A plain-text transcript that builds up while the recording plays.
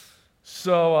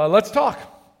So let's talk.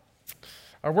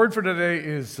 Our word for today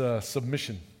is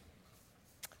submission.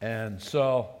 And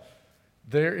so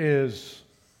there is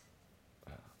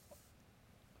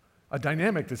a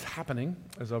dynamic that's happening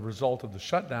as a result of the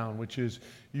shutdown, which is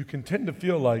you can tend to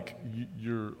feel like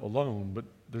you're alone, but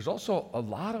there's also a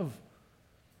lot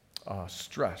of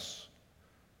stress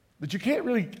that you can't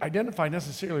really identify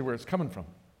necessarily where it's coming from.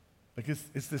 Like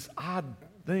it's this odd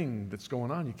thing that's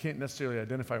going on. You can't necessarily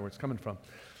identify where it's coming from.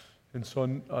 And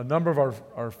so a number of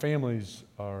our families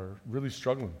are really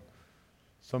struggling.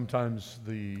 Sometimes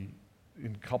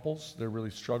in couples, they're really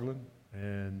struggling.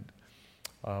 And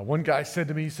one guy said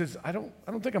to me, he says, I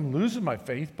don't think I'm losing my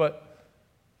faith, but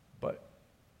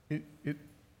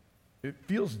it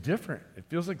feels different. It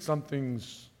feels like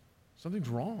something's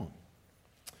wrong.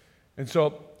 And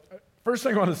so first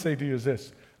thing I want to say to you is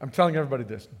this. I'm telling everybody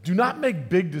this. Do not make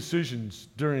big decisions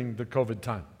during the COVID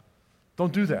time.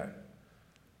 Don't do that.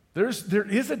 There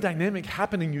is a dynamic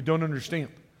happening you don't understand,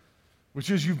 which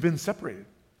is you've been separated.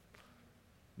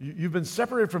 You've been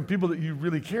separated from people that you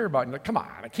really care about. And you're like, come on,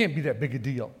 it can't be that big a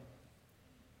deal.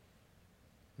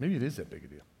 Maybe it is that big a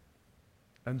deal.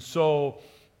 And so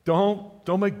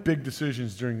don't make big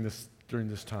decisions during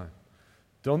this time.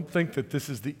 Don't think that this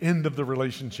is the end of the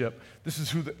relationship. This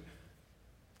is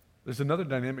there's another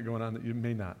dynamic going on that you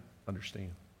may not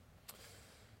understand.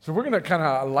 So we're going to kind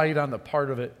of light on the part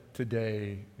of it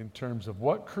today in terms of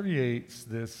what creates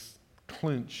this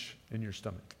clench in your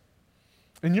stomach.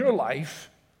 In your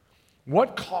life,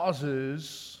 what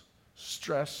causes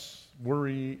stress,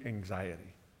 worry,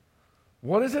 anxiety?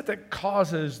 What is it that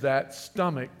causes that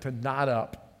stomach to knot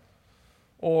up?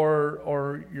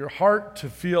 Or your heart to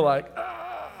feel like,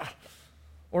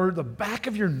 or the back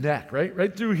of your neck, right?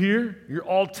 Right through here, you're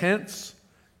all tense.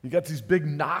 You got these big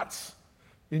knots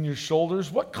in your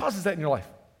shoulders. What causes that in your life?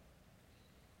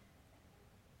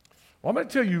 Well, I'm going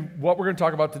to tell you what we're going to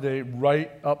talk about today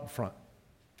right up front.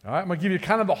 All right, I'm going to give you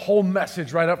kind of the whole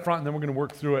message right up front, and then we're going to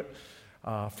work through it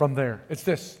from there. It's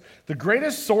this. The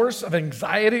greatest source of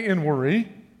anxiety and worry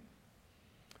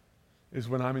is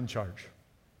when I'm in charge.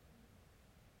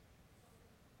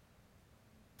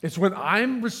 It's when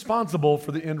I'm responsible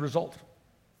for the end result.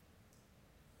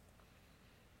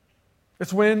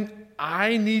 It's when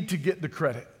I need to get the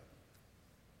credit.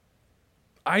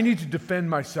 I need to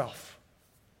defend myself.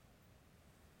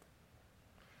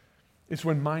 It's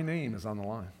when my name is on the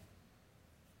line.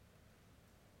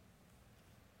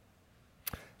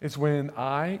 It's when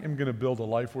I am going to build a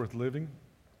life worth living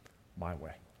my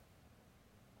way.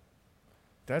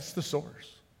 That's the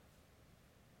source.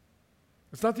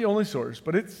 It's not the only source,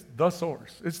 but it's the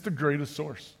source. It's the greatest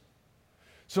source.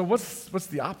 So what's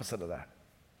the opposite of that?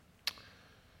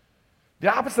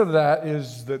 The opposite of that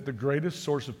is that the greatest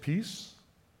source of peace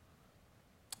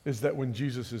is that when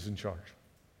Jesus is in charge.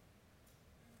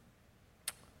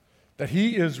 That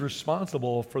he is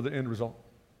responsible for the end result.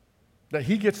 That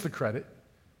he gets the credit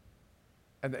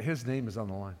and that his name is on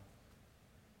the line.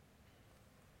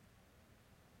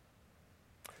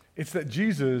 It's that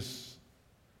Jesus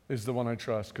is the one I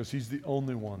trust because he's the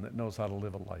only one that knows how to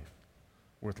live a life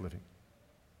worth living.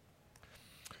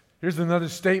 Here's another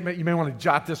statement. You may want to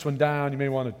jot this one down. You may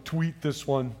want to tweet this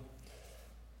one.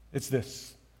 It's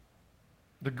this.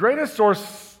 The greatest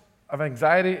source of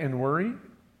anxiety and worry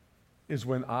is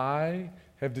when I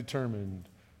have determined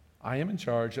I am in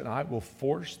charge and I will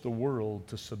force the world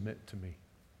to submit to me.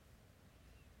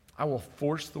 I will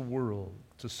force the world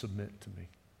to submit to me.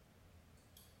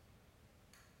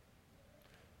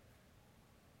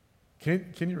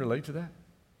 Can you relate to that?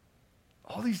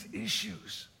 All these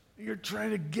issues you're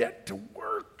trying to get to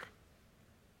work.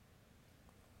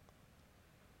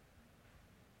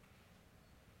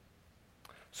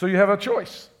 So you have a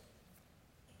choice.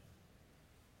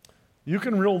 You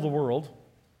can rule the world,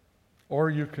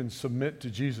 or you can submit to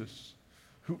Jesus,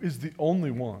 who is the only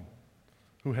one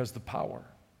who has the power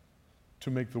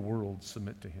to make the world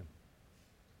submit to him.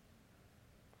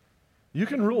 You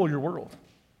can rule your world.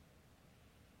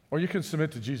 Or you can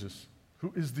submit to Jesus,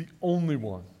 who is the only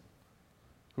one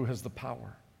who has the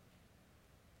power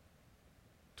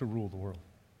to rule the world.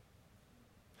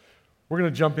 We're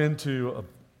going to jump into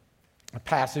a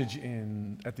passage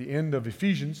at the end of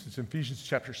Ephesians. It's in Ephesians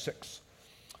chapter 6.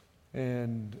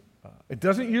 And it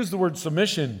doesn't use the word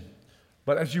submission,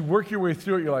 but as you work your way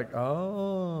through it, you're like,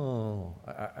 oh,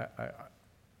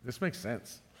 this makes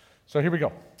sense. So here we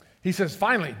go. He says,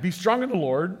 finally, be strong in the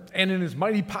Lord and in his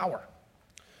mighty power.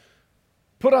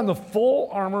 Put on the full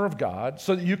armor of God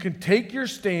so that you can take your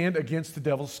stand against the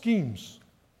devil's schemes.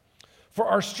 For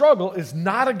our struggle is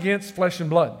not against flesh and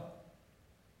blood.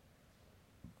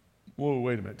 Whoa,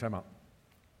 wait a minute, time out.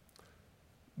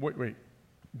 Wait.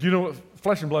 Do you know what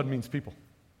flesh and blood means? People.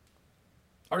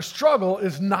 Our struggle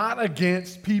is not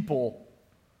against people.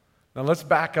 Now let's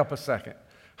back up a second.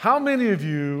 How many of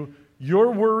you,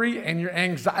 your worry and your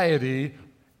anxiety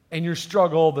and your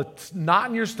struggle, the knot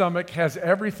in your stomach has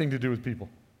everything to do with people?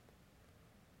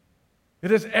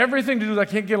 It has everything to do with I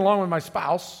can't get along with my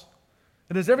spouse.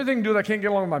 It has everything to do with I can't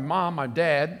get along with my mom, my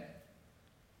dad.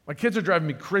 My kids are driving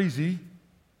me crazy.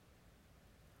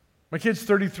 My kid's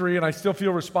 33 and I still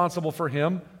feel responsible for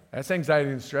him. That's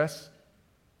anxiety and stress.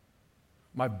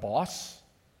 My boss,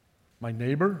 my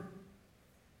neighbor.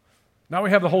 Now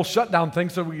we have the whole shutdown thing,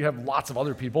 so we have lots of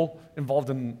other people involved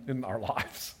in our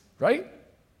lives, right?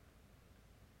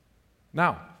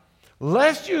 Now,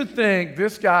 lest you think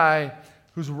this guy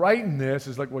who's writing this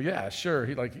is like, well, yeah, sure,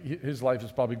 his life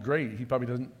is probably great. He probably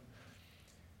doesn't.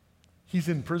 He's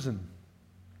in prison.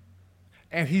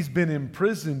 And he's been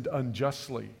imprisoned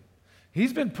unjustly.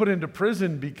 He's been put into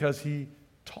prison because he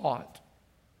taught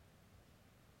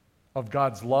of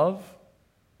God's love,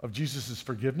 of Jesus'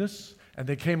 forgiveness, and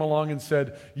they came along and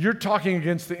said, you're talking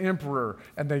against the emperor,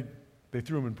 and they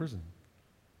threw him in prison.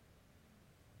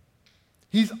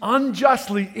 He's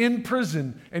unjustly in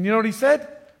prison, and you know what he said?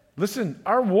 Listen,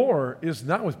 our war is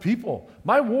not with people.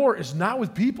 My war is not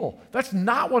with people. That's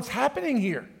not what's happening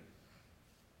here.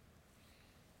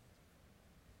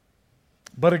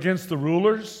 But against the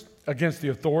rulers, against the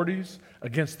authorities,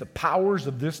 against the powers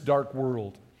of this dark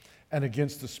world, and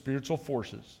against the spiritual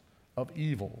forces of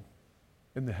evil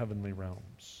in the heavenly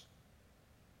realms.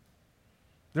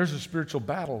 There's a spiritual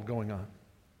battle going on.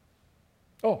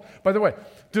 Oh, by the way,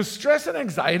 does stress and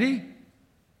anxiety,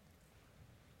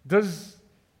 is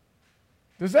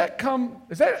that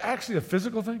actually a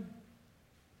physical thing?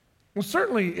 Well,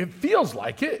 certainly it feels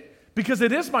like it, because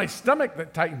it is my stomach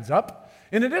that tightens up,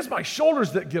 and it is my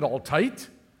shoulders that get all tight.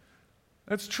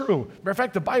 That's true. Matter of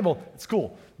fact, the Bible, it's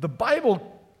cool. The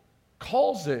Bible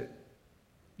calls it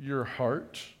your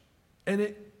heart, and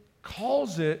it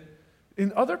calls it,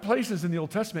 in other places in the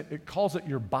Old Testament, it calls it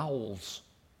your bowels,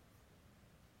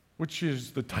 which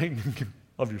is the tightening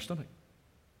of your stomach.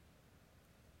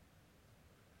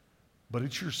 But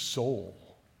it's your soul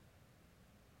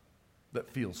that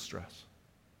feels stress.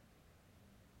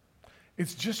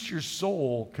 It's just your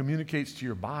soul communicates to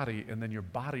your body, and then your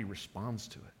body responds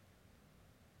to it.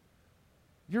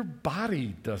 Your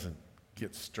body doesn't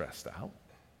get stressed out.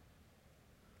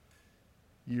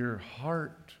 Your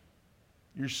heart,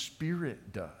 your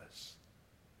spirit does.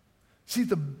 See,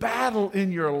 the battle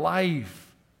in your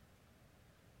life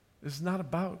is not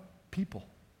about people.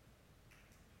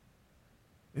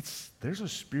 There's a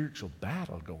spiritual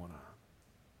battle going on.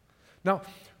 Now,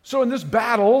 so in this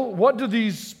battle, what do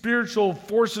these spiritual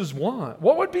forces want?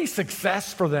 What would be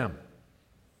success for them?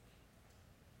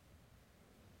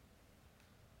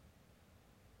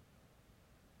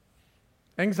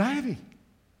 Anxiety.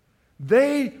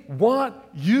 They want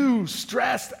you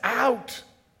stressed out.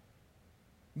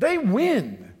 They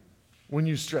win when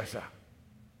you stress out.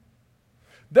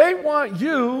 They want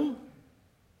you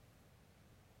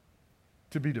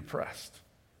to be depressed.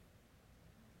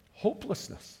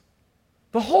 Hopelessness.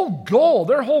 Their whole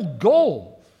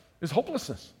goal is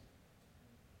hopelessness.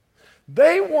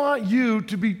 They want you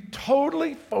to be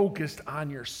totally focused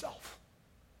on yourself.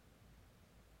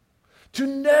 To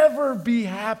never be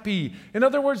happy. In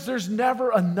other words, there's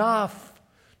never enough.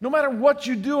 No matter what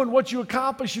you do and what you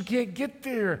accomplish, you can't get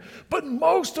there. But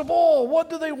most of all, what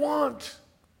do they want?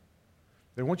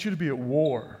 They want you to be at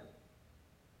war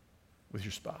with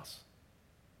your spouse.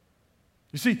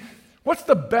 You see, what's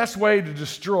the best way to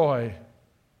destroy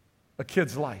a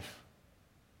kid's life?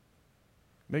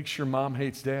 Make sure mom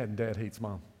hates dad and dad hates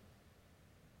mom.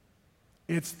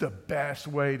 It's the best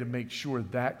way to make sure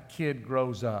that kid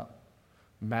grows up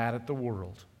mad at the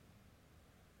world,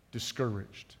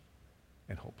 discouraged,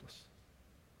 and hopeless.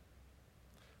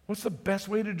 What's the best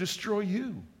way to destroy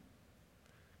you?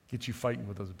 Get you fighting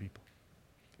with other people.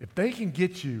 If they can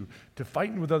get you to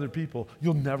fighting with other people,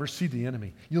 you'll never see the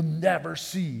enemy. You'll never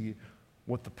see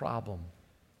what the problem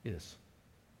is.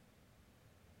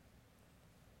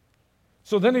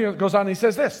 So then he goes on and he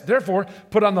says this, therefore,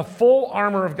 put on the full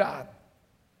armor of God.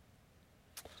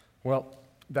 Well,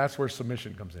 that's where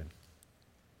submission comes in.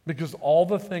 Because all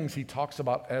the things he talks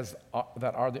about as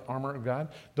that are the armor of God,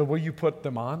 the way you put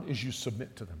them on is you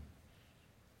submit to them.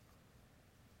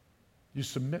 You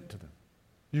submit to them.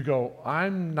 You go,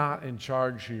 I'm not in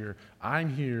charge here.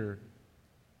 I'm here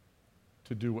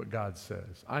to do what God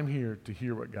says. I'm here to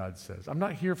hear what God says. I'm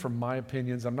not here for my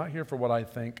opinions. I'm not here for what I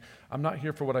think. I'm not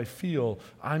here for what I feel.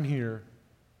 I'm here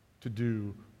to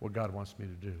do what God wants me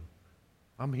to do.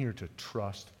 I'm here to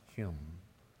trust Him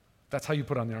That's how you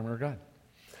put on the armor of God.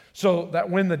 So that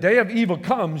when the day of evil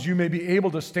comes, you may be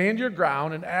able to stand your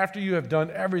ground, and after you have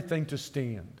done everything, to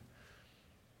stand.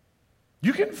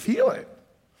 You can feel it.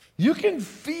 You can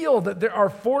feel that there are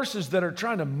forces that are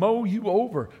trying to mow you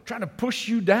over, trying to push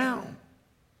you down.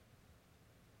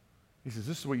 He says,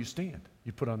 this is where you stand.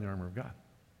 You put on the armor of God.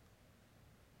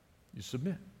 You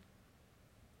submit.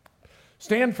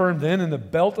 Stand firm then in the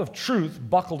belt of truth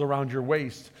buckled around your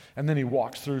waist. And then he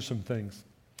walks through some things.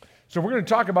 So we're going to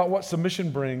talk about what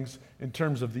submission brings in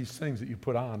terms of these things that you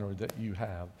put on or that you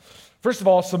have. First of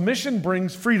all, submission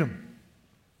brings freedom.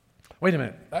 Wait a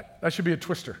minute. That should be a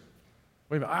twister.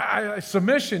 Wait a minute.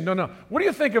 Submission, no. What do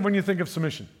you think of when you think of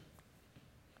submission?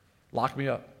 Lock me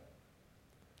up.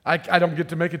 I don't get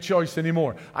to make a choice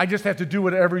anymore. I just have to do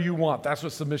whatever you want. That's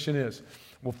what submission is.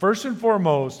 Well, first and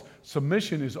foremost,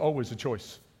 submission is always a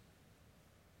choice.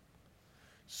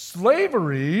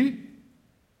 Slavery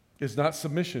is not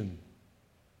submission.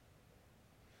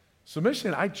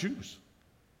 Submission, I choose.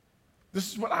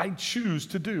 This is what I choose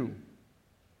to do.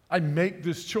 I make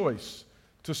this choice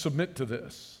to submit to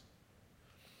this.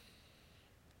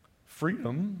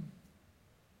 Freedom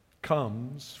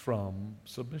comes from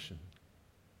submission.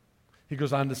 He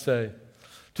goes on to say,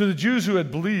 to the Jews who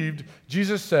had believed,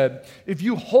 Jesus said, if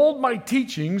you hold my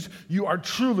teachings, you are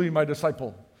truly my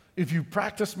disciple. If you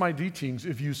practice my teachings,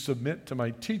 if you submit to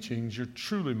my teachings, you're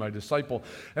truly my disciple.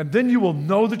 And then you will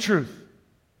know the truth.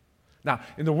 Now,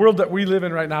 in the world that we live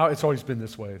in right now, it's always been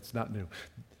this way. It's not new.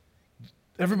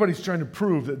 Everybody's trying to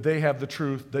prove that they have the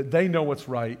truth, that they know what's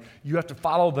right. You have to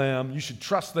follow them. You should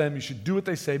trust them. You should do what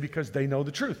they say because they know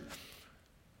the truth.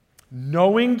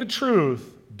 Knowing the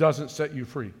truth doesn't set you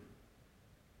free.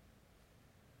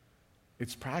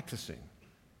 It's practicing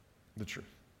the truth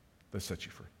that sets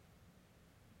you free.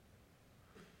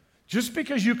 Just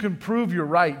because you can prove you're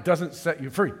right doesn't set you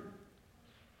free.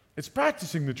 It's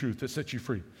practicing the truth that sets you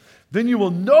free. Then you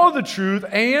will know the truth,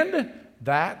 and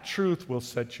that truth will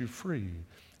set you free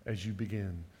as you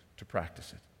begin to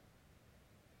practice it.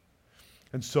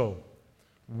 And so,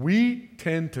 we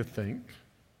tend to think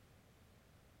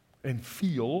and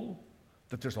feel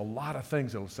that there's a lot of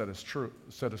things that will set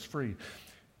us free.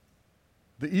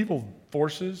 The evil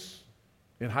forces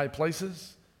in high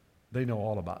places, they know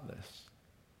all about this.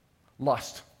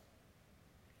 Lust.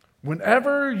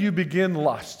 Whenever you begin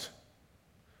lust,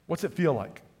 what's it feel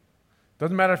like?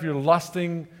 Doesn't matter if you're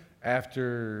lusting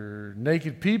after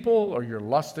naked people or you're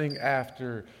lusting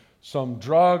after some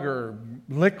drug or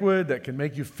liquid that can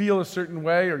make you feel a certain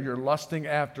way, or you're lusting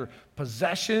after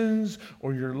possessions,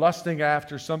 or you're lusting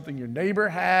after something your neighbor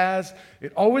has.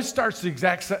 It always starts the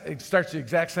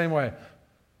exact same way.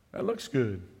 That looks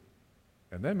good,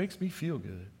 and that makes me feel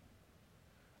good.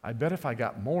 I bet if I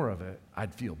got more of it,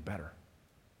 I'd feel better.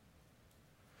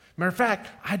 Matter of fact,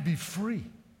 I'd be free.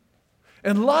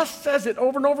 And lust says it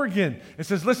over and over again. It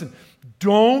says, listen,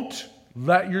 don't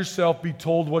let yourself be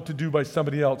told what to do by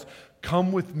somebody else.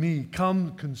 Come with me.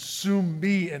 Come consume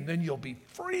me, and then you'll be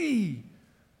free.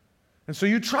 And so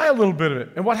you try a little bit of it,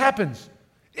 and what happens?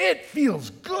 It feels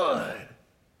good.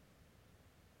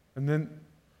 And then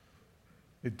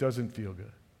it doesn't feel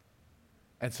good.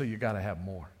 And so you got to have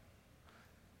more.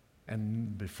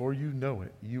 And before you know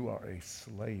it, you are a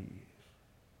slave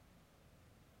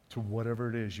to whatever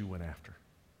it is you went after.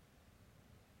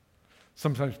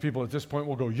 Sometimes people at this point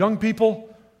will go, young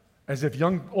people, as if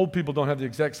old people don't have the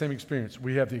exact same experience.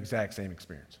 We have the exact same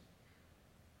experience.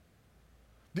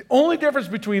 The only difference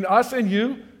between us and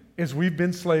you is we've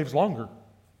been slaves longer.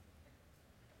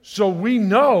 So we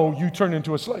know you turn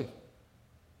into a slave.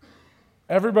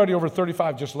 Everybody over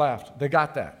 35 just laughed. They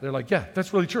got that. They're like, yeah,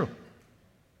 that's really true.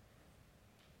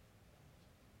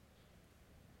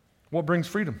 What brings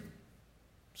freedom?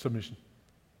 Submission.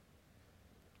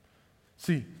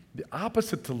 See, the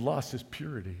opposite to lust is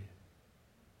purity.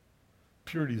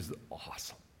 Purity is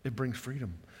awesome. It brings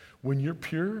freedom. When you're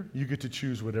pure, you get to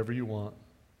choose whatever you want.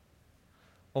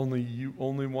 You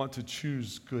only want to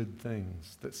choose good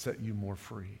things that set you more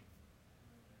free.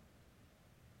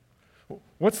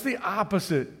 What's the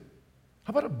opposite?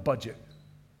 How about a budget?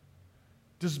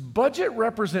 Does budget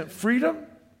represent freedom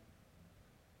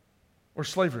or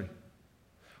slavery?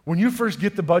 When you first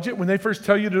get the budget, when they first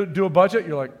tell you to do a budget,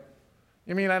 you're like,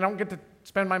 you mean I don't get to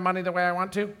spend my money the way I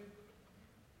want to?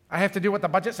 I have to do what the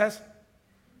budget says?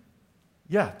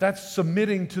 Yeah, that's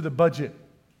submitting to the budget.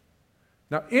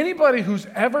 Now, anybody who's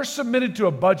ever submitted to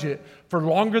a budget for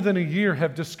longer than a year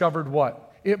have discovered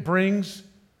what? It brings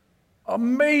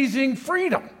amazing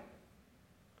freedom.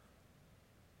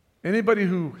 Anybody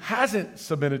who hasn't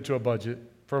submitted to a budget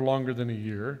for longer than a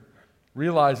year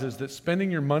realizes that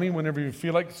spending your money whenever you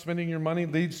feel like spending your money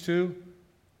leads to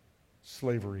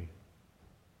slavery.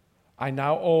 I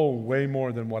now owe way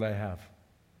more than what I have.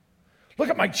 Look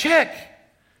at my check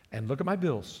and look at my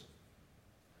bills.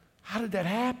 How did that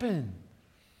happen?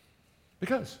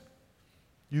 Because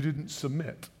you didn't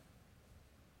submit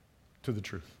to the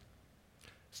truth.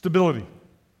 Stability.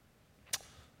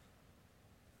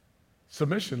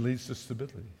 Submission leads to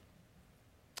stability.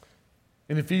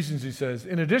 In Ephesians, he says,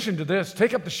 in addition to this,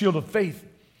 take up the shield of faith,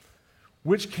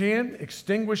 which can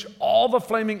extinguish all the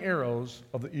flaming arrows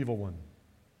of the evil one.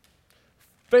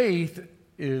 Faith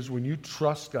is when you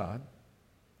trust God.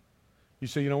 You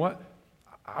say, you know what?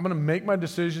 I'm going to make my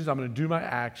decisions. I'm going to do my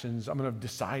actions. I'm going to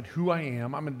decide who I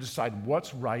am. I'm going to decide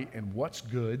what's right and what's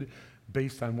good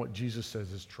based on what Jesus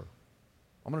says is true.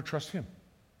 I'm going to trust him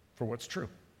for what's true.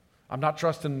 I'm not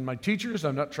trusting my teachers.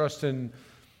 I'm not trusting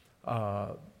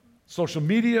social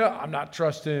media. I'm not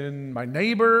trusting my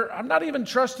neighbor. I'm not even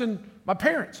trusting my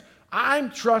parents. I'm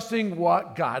trusting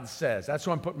what God says. That's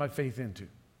what I'm putting my faith into.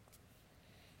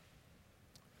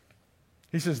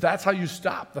 He says that's how you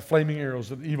stop the flaming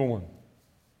arrows of the evil one.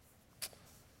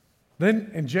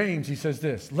 Then in James, he says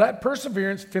this, let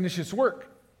perseverance finish its work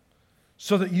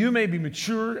so that you may be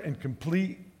mature and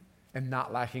complete and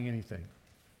not lacking anything.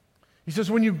 He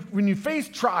says when you face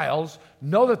trials,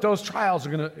 know that those trials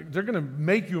they're gonna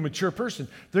make you a mature person.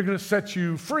 They're gonna set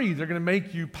you free. They're gonna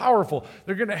make you powerful.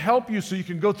 They're gonna help you so you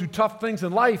can go through tough things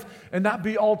in life and not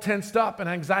be all tensed up and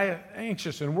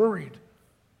anxious and worried.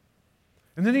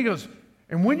 And then he goes,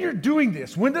 and when you're doing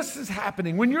this, when this is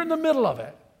happening, when you're in the middle of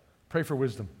it, pray for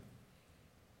wisdom.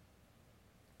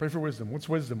 Pray for wisdom. What's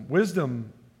wisdom?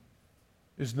 Wisdom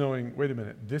is knowing, wait a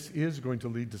minute, this is going to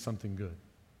lead to something good.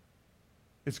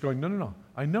 It's going, no.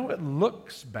 I know it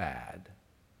looks bad,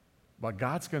 but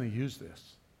God's going to use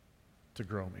this to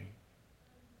grow me.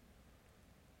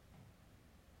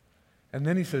 And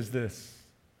then he says this,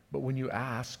 but when you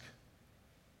ask,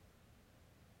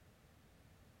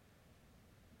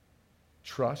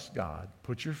 trust God,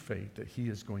 put your faith that he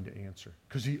is going to answer.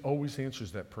 Because he always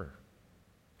answers that prayer.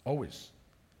 Always.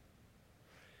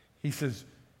 He says,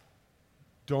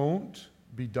 don't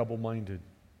be double-minded.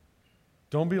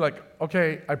 Don't be like,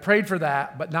 okay, I prayed for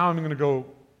that, but now I'm going to go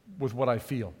with what I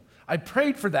feel. I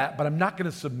prayed for that, but I'm not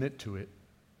going to submit to it.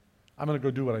 I'm going to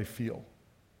go do what I feel.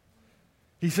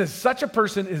 He says, such a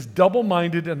person is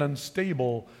double-minded and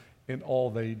unstable in all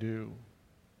they do.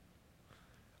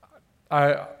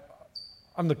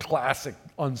 I'm the classic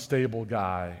unstable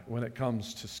guy when it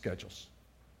comes to schedules.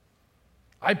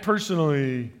 I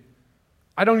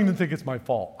don't even think it's my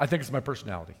fault. I think it's my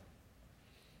personality.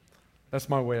 That's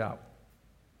my way out.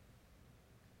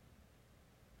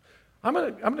 I'm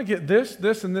gonna get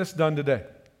this, and this done today.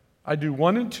 I do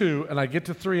 1 and 2, and I get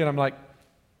to 3, and I'm like,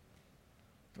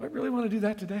 do I really want to do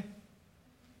that today?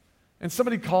 And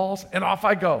somebody calls, and off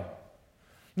I go.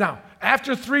 Now,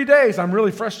 after 3 days, I'm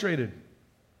really frustrated.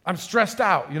 I'm stressed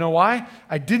out. You know why?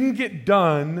 I didn't get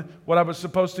done what I was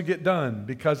supposed to get done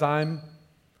because I'm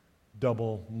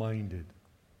double-minded.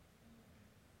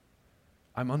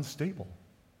 I'm unstable.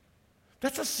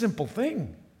 That's a simple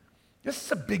thing. This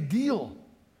is a big deal.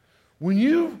 When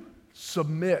you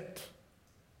submit,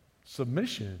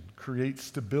 submission creates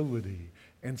stability,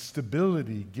 and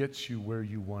stability gets you where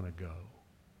you want to go.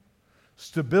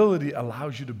 Stability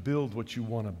allows you to build what you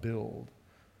want to build.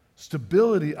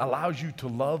 Stability allows you to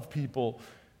love people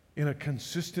in a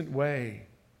consistent way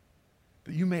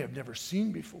that you may have never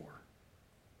seen before.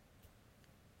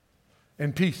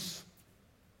 And peace.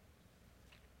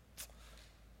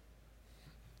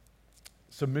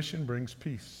 Submission brings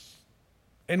peace.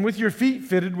 And with your feet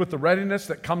fitted with the readiness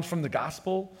that comes from the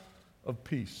gospel of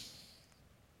peace.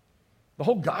 The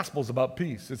whole gospel is about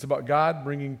peace. It's about God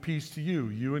bringing peace to you,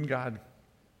 you and God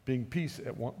being peace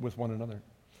with one another.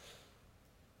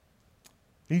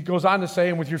 He goes on to say,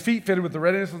 and with your feet fitted with the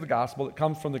readiness of the gospel that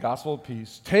comes from the gospel of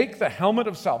peace, take the helmet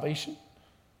of salvation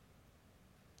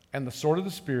and the sword of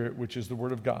the Spirit, which is the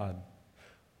word of God.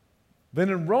 Then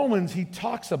in Romans, he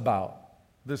talks about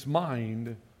this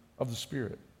mind of the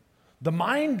Spirit. The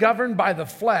mind governed by the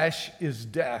flesh is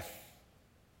death,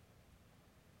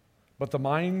 but the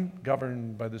mind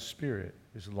governed by the Spirit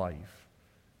is life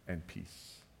and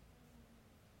peace.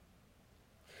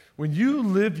 When you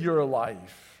live your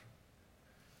life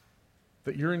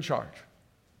that you're in charge,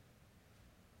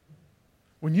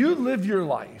 when you live your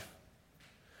life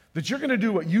that you're going to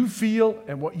do what you feel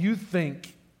and what you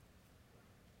think,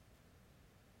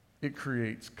 it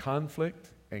creates conflict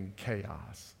and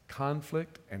chaos.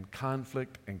 Conflict and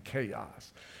conflict and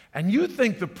chaos. And you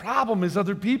think the problem is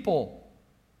other people.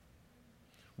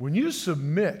 When you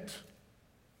submit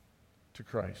to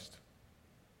Christ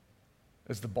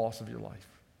as the boss of your life.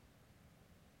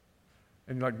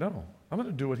 And you're like, no, I'm going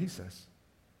to do what he says.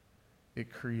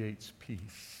 It creates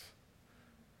peace.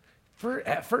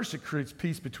 At first, it creates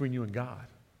peace between you and God.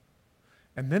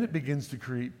 And then it begins to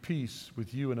create peace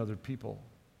with you and other people.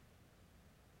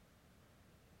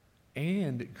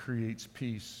 And it creates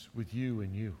peace with you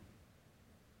and you.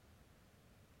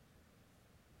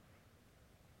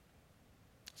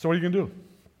 So what are you going to do?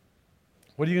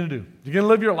 What are you going to do? You're going to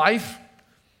live your life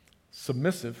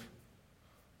submissive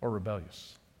or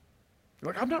rebellious.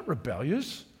 You're like, I'm not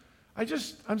rebellious.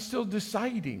 I'm still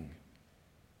deciding.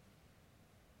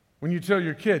 When you tell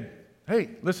your kid, hey,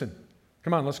 listen,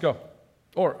 come on, let's go.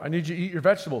 Or I need you to eat your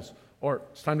vegetables. Or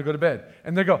it's time to go to bed.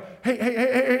 And they go,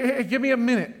 hey, give me a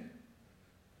minute.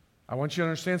 I want you to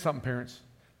understand something, parents.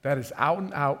 That is out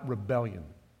and out rebellion.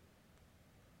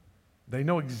 They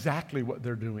know exactly what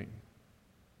they're doing.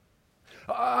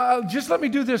 Just let me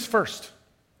do this first.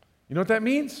 You know what that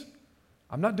means?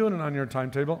 I'm not doing it on your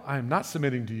timetable. I am not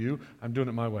submitting to you. I'm doing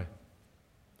it my way.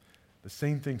 The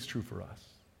same thing's true for us.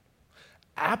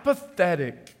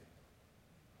 Apathetic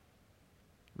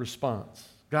response.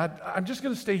 God, I'm just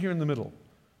going to stay here in the middle.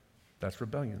 That's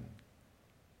rebellion.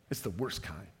 It's the worst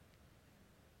kind.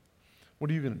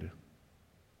 What are you going to do?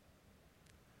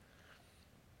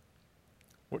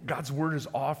 What God's word is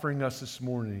offering us this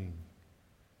morning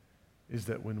is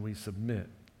that when we submit,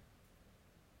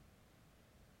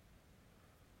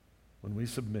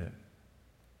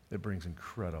 it brings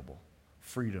incredible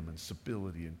freedom and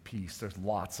stability and peace. There's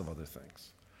lots of other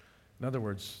things. In other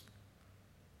words,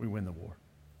 we win the war.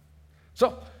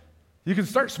 So, you can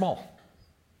start small.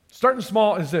 Starting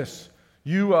small is this.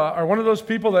 You are one of those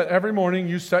people that every morning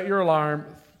you set your alarm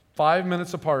 5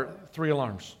 minutes apart, 3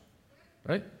 alarms,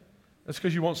 right? That's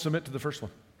because you won't submit to the first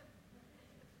one.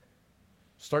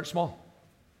 Start small.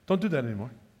 Don't do that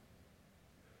anymore.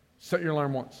 Set your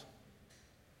alarm once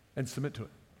and submit to it.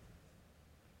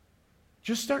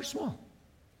 Just start small.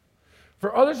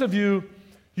 For others of you,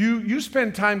 you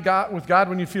spend time with God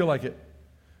when you feel like it.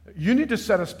 You need to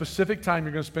set a specific time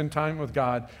you're going to spend time with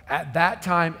God at that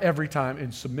time, every time,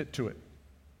 and submit to it.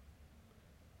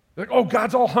 Like, oh,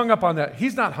 God's all hung up on that.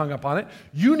 He's not hung up on it.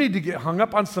 You need to get hung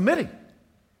up on submitting.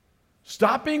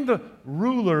 Stop being the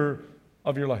ruler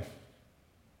of your life.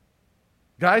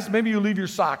 Guys, maybe you leave your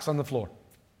socks on the floor.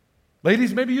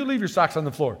 Ladies, maybe you leave your socks on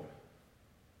the floor.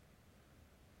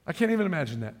 I can't even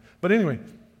imagine that. But anyway,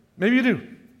 maybe you do.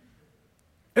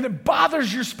 And it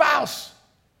bothers your spouse.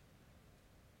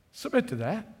 Submit to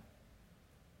that.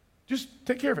 Just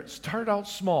take care of it. Start out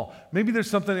small. Maybe there's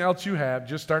something else you have.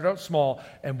 Just start out small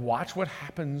and watch what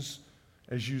happens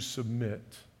as you submit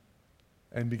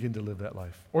and begin to live that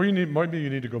life. Or maybe you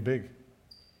need to go big.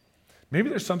 Maybe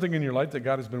there's something in your life that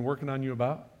God has been working on you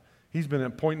about. He's been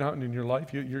pointing out in your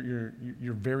life. You're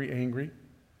very angry.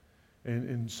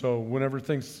 And so whenever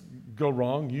things go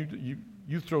wrong,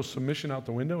 you throw submission out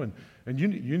the window and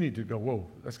you need to go, whoa,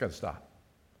 that's got to stop.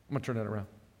 I'm going to turn that around.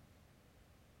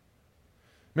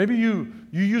 Maybe you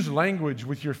use language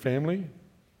with your family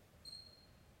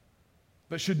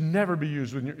that should never be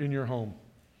used in your home.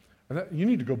 And you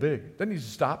need to go big. That needs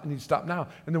to stop. It needs to stop now.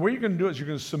 And the way you're going to do it is you're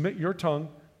going to submit your tongue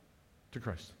to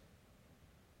Christ.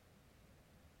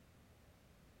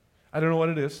 I don't know what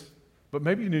it is, but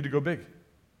maybe you need to go big.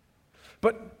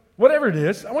 But whatever it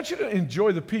is, I want you to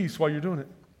enjoy the peace while you're doing it.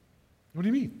 What do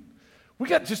you mean? We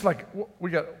got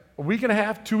a week and a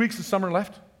half, 2 weeks of summer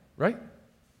left, right?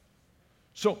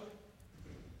 So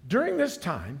during this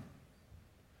time,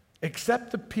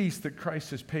 accept the peace that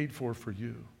Christ has paid for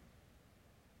you.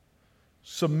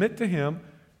 Submit to Him.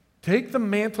 Take the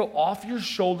mantle off your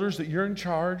shoulders that you're in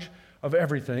charge of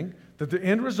everything, that the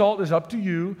end result is up to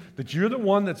you, that you're the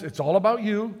one it's all about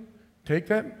you. Take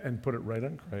that and put it right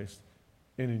on Christ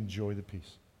and enjoy the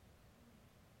peace.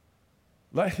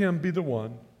 Let Him be the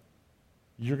one.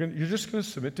 You're just going to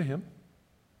submit to Him.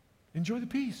 Enjoy the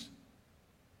peace.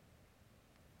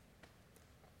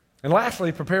 And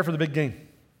lastly, prepare for the big game.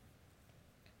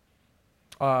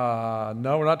 No,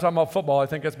 we're not talking about football. I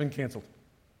think that's been canceled.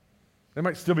 They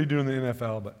might still be doing the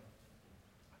NFL, but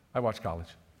I watch college.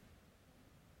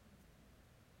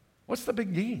 What's the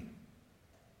big game?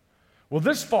 Well,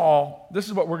 this fall, this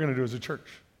is what we're going to do as a church.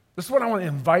 This is what I want to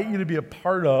invite you to be a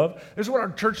part of. This is what our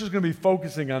church is going to be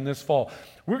focusing on this fall.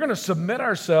 We're going to submit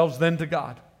ourselves then to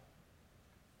God.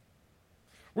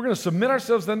 We're going to submit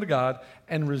ourselves then to God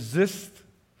and resist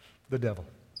the devil.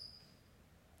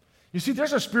 You see,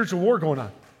 there's a spiritual war going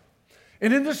on.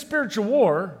 And in this spiritual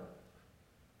war,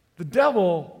 The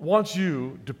devil wants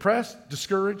you depressed,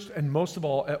 discouraged, and most of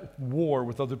all at war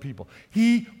with other people.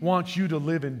 He wants you to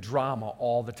live in drama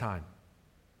all the time.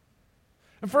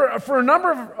 And for a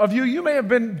number of you, you may have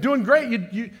been doing great.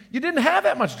 You didn't have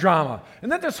that much drama.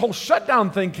 And then this whole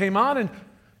shutdown thing came on, and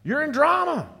you're in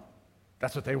drama.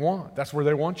 That's what they want. That's where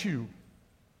they want you.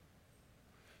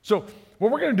 So what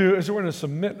we're going to do is we're going to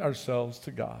submit ourselves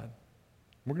to God.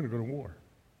 We're going to go to war.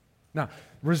 Now,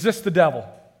 resist the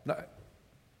devil. Now,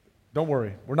 don't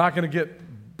worry. We're not going to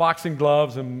get boxing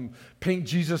gloves and paint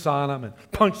Jesus on them and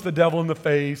punch the devil in the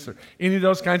face or any of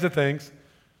those kinds of things.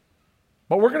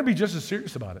 But we're going to be just as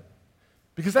serious about it.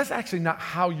 Because that's actually not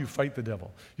how you fight the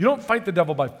devil. You don't fight the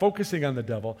devil by focusing on the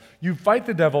devil. You fight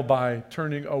the devil by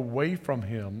turning away from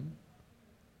him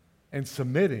and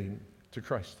submitting to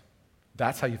Christ.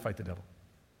 That's how you fight the devil.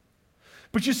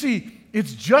 But you see,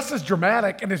 it's just as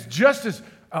dramatic and it's just as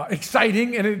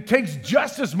exciting, and it takes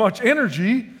just as much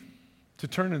energy to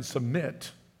turn and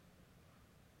submit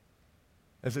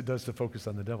as it does to focus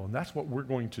on the devil. And that's what we're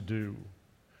going to do.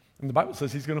 And the Bible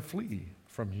says he's going to flee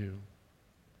from you.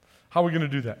 How are we going to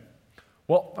do that?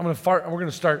 Well, we're going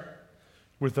to start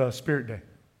with Spirit Day.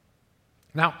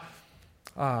 Now,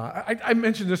 I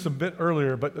mentioned this a bit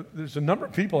earlier, but there's a number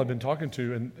of people I've been talking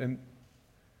to,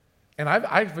 and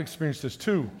I've experienced this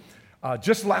too.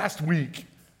 Just last week,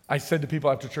 I said to people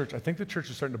after church, I think the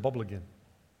church is starting to bubble again.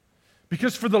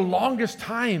 Because for the longest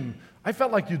time, I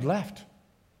felt like you'd left.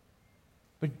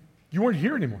 Like you weren't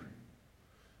here anymore.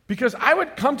 Because I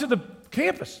would come to the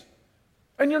campus,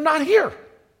 and you're not here.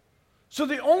 So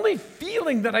the only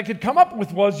feeling that I could come up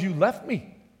with was, you left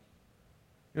me.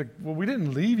 You're like, well, we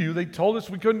didn't leave you. They told us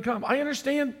we couldn't come. I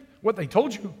understand what they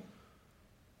told you.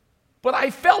 But I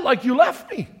felt like you left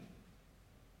me.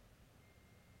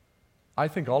 I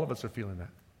think all of us are feeling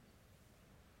that.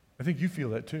 I think you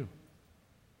feel that too.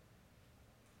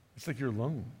 It's like you're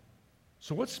alone.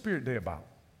 So what's Spirit Day about?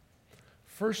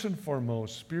 First and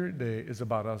foremost, Spirit Day is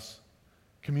about us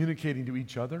communicating to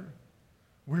each other.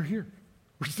 We're here.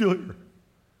 We're still here.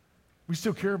 We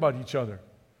still care about each other.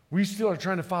 We still are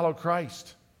trying to follow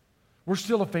Christ. We're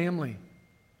still a family.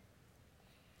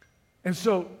 And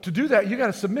so to do that, you got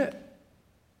to submit.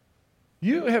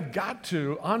 You have got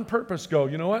to, on purpose, go,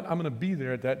 you know what? I'm going to be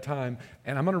there at that time,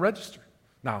 and I'm going to register.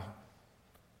 Now,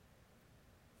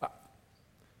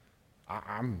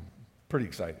 I'm pretty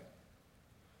excited.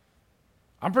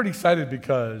 I'm pretty excited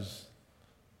because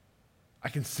I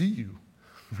can see you,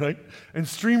 right? And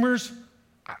streamers,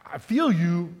 I feel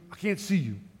you, I can't see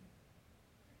you.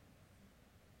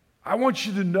 I want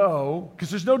you to know, because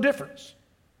there's no difference.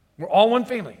 We're all one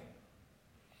family.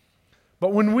 But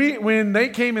when they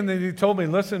came and they told me,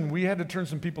 listen, we had to turn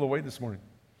some people away this morning,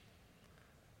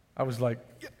 I was like,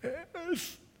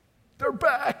 yes, they're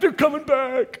back, they're coming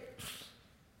back.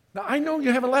 Now, I know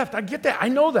you haven't left. I get that. I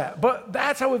know that. But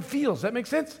that's how it feels. That makes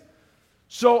sense?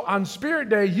 So on Spirit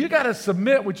Day, you got to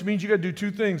submit, which means you got to do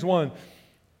two things. One,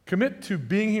 commit to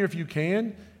being here if you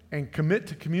can, and commit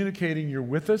to communicating you're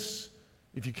with us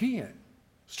if you can.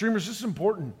 Streamers, this is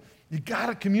important. You got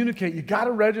to communicate. You got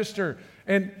to register.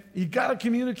 And you got to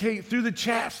communicate through the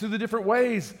chats, through the different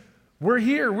ways. We're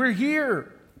here. We're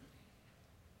here.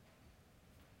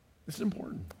 This is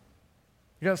important.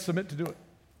 You got to submit to do it.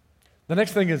 The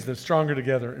next thing is the stronger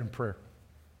together in prayer.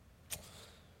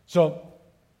 So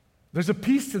there's a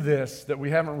piece to this that we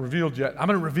haven't revealed yet. I'm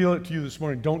going to reveal it to you this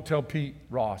morning. Don't tell Pete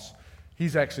Ross.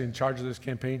 He's actually in charge of this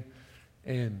campaign,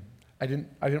 and I didn't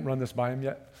run this by him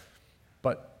yet.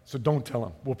 So don't tell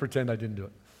him. We'll pretend I didn't do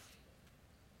it.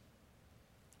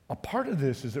 A part of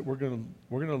this is that we're going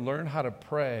to learn how to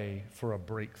pray for a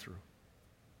breakthrough.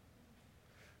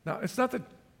 Now, it's not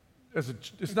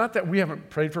that we haven't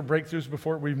prayed for breakthroughs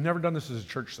before. We've never done this as a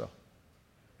church, though.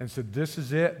 And said, this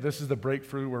is it. This is the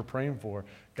breakthrough we're praying for.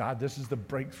 God, this is the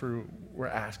breakthrough we're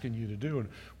asking you to do. And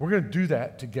we're going to do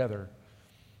that together.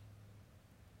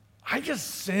 I just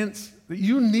sense that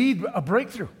you need a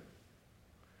breakthrough.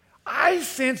 I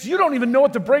sense you don't even know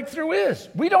what the breakthrough is.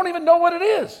 We don't even know what it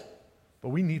is. But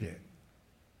we need it.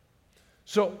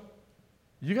 So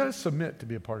you got to submit to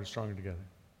be a part of Stronger Together.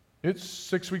 It's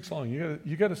 6 weeks long.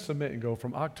 You got to submit and go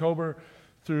from October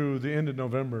through the end of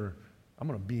November. I'm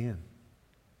going to be in.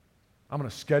 I'm going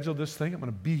to schedule this thing. I'm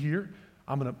going to be here.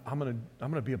 I'm going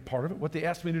to be a part of it. What they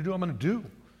asked me to do, I'm going to do,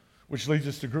 which leads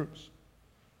us to groups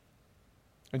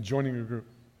and joining a group.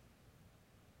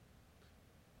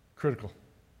 Critical.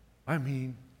 I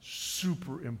mean,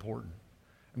 super important.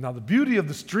 Now, the beauty of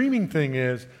the streaming thing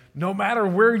is no matter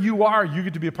where you are, you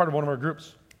get to be a part of one of our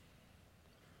groups.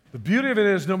 The beauty of it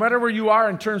is no matter where you are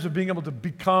in terms of being able to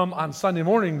become on Sunday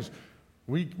mornings,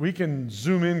 We can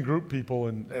zoom in group people,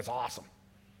 and it's awesome,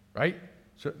 right?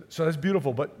 So that's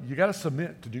beautiful, but you got to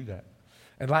submit to do that.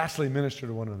 And lastly, minister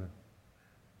to one another.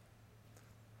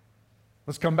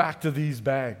 Let's come back to these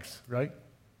bags, right?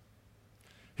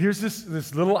 Here's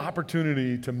this little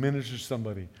opportunity to minister to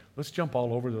somebody. Let's jump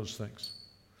all over those things.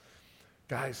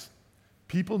 Guys,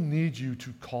 people need you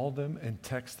to call them and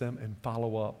text them and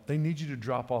follow up. They need you to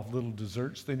drop off little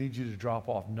desserts. They need you to drop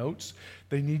off notes.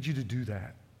 They need you to do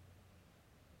that.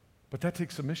 But that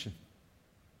takes submission.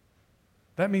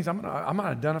 That means I'm going to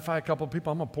identify a couple of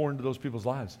people. I'm going to pour into those people's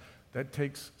lives. That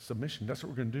takes submission. That's what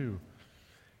we're going to do.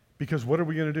 Because what are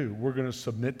we going to do? We're going to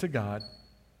submit to God,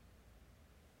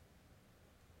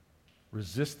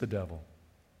 resist the devil.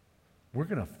 We're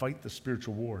going to fight the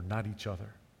spiritual war, not each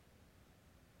other.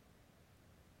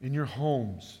 In your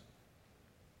homes,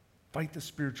 fight the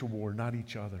spiritual war, not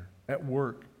each other. At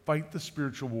work, fight the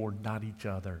spiritual war, not each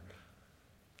other.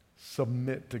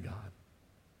 Submit to God.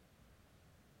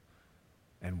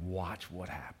 And watch what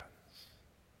happens.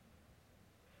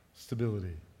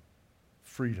 Stability,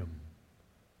 freedom,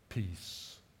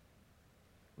 peace.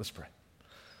 Let's pray.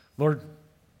 Lord,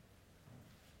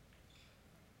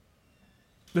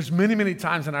 there's many, many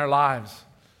times in our lives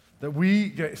that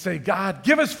we say, God,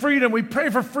 give us freedom. We pray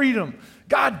for freedom.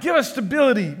 God, give us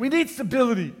stability. We need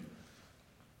stability.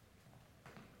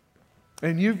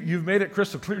 And you've made it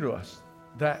crystal clear to us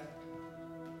that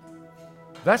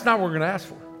that's not what we're going to ask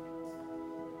for.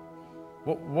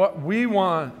 What we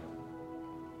want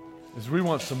is we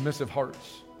want submissive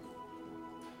hearts.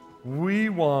 We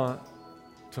want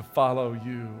to follow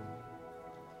you.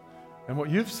 And what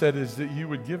you've said is that you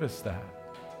would give us that.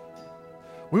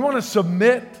 We want to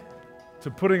submit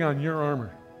to putting on your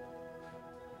armor.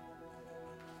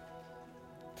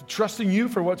 To trusting you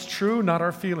for what's true, not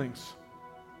our feelings.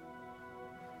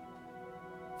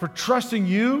 For trusting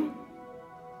you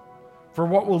for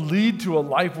what will lead to a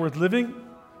life worth living,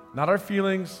 not our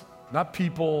feelings, not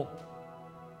people,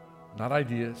 not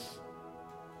ideas,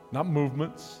 not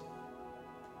movements.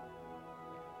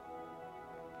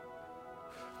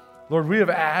 Lord, we have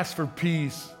asked for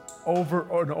peace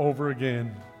over and over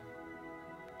again.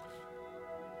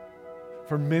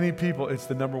 For many people, it's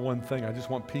the number one thing. I just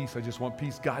want peace. I just want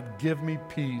peace. God, give me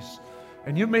peace.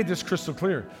 And you've made this crystal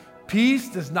clear. Peace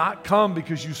does not come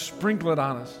because you sprinkle it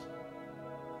on us.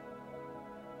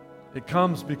 It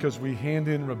comes because we hand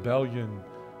in rebellion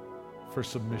for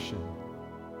submission.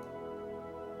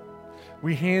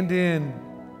 We hand in,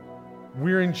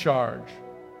 we're in charge.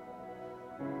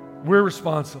 We're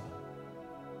responsible.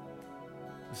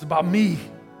 It's about me.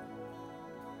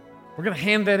 We're going to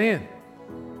hand that in.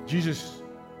 Jesus,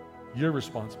 you're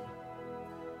responsible.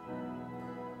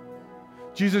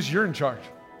 Jesus, you're in charge.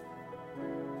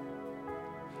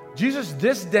 Jesus,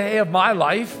 this day of my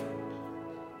life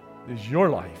is your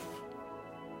life.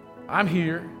 I'm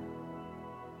here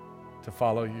to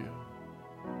follow you.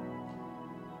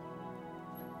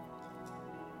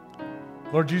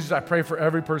 Lord Jesus, I pray for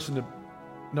every person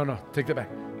to, take that back.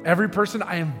 Every person,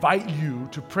 I invite you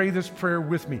to pray this prayer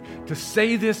with me, to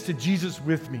say this to Jesus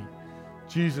with me.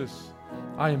 Jesus,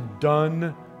 I am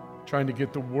done trying to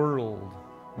get the world,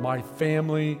 my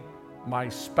family, my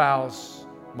spouse,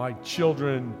 my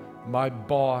children, my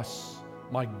boss,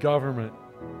 my government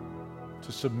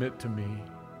to submit to me.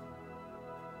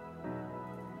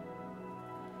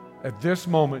 At this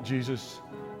moment, Jesus,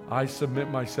 I submit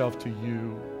myself to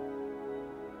you.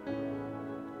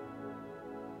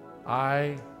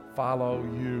 I follow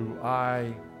you.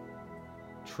 I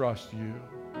trust you.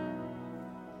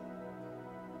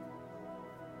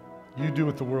 You do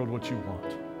with the world what you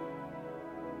want.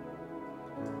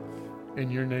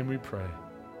 In your name we pray.